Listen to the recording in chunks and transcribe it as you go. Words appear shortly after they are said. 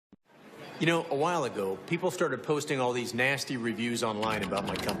You know, a while ago, people started posting all these nasty reviews online about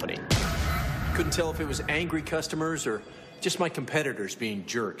my company. Couldn't tell if it was angry customers or just my competitors being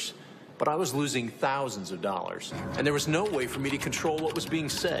jerks. But I was losing thousands of dollars, and there was no way for me to control what was being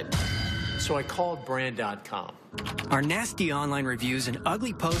said. So I called Brand.com. Are nasty online reviews and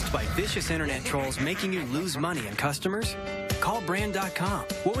ugly posts by vicious internet trolls making you lose money and customers? Call Brand.com.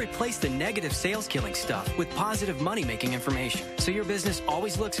 We'll replace the negative sales-killing stuff with positive money-making information, so your business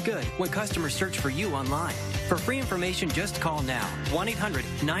always looks good when customers search for you online. For free information, just call now.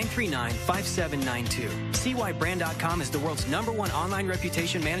 1-800-939-5792. See why Brand.com is the world's #1 online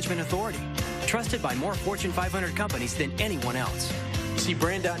reputation management authority. Trusted by more Fortune 500 companies than anyone else. See,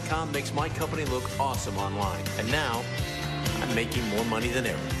 Brand.com makes my company look awesome online, and now I'm making more money than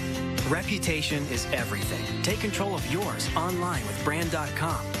ever. Reputation is everything. Take control of yours online with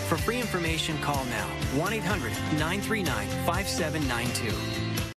Brand.com. For free information, call now. 1-800-939-5792.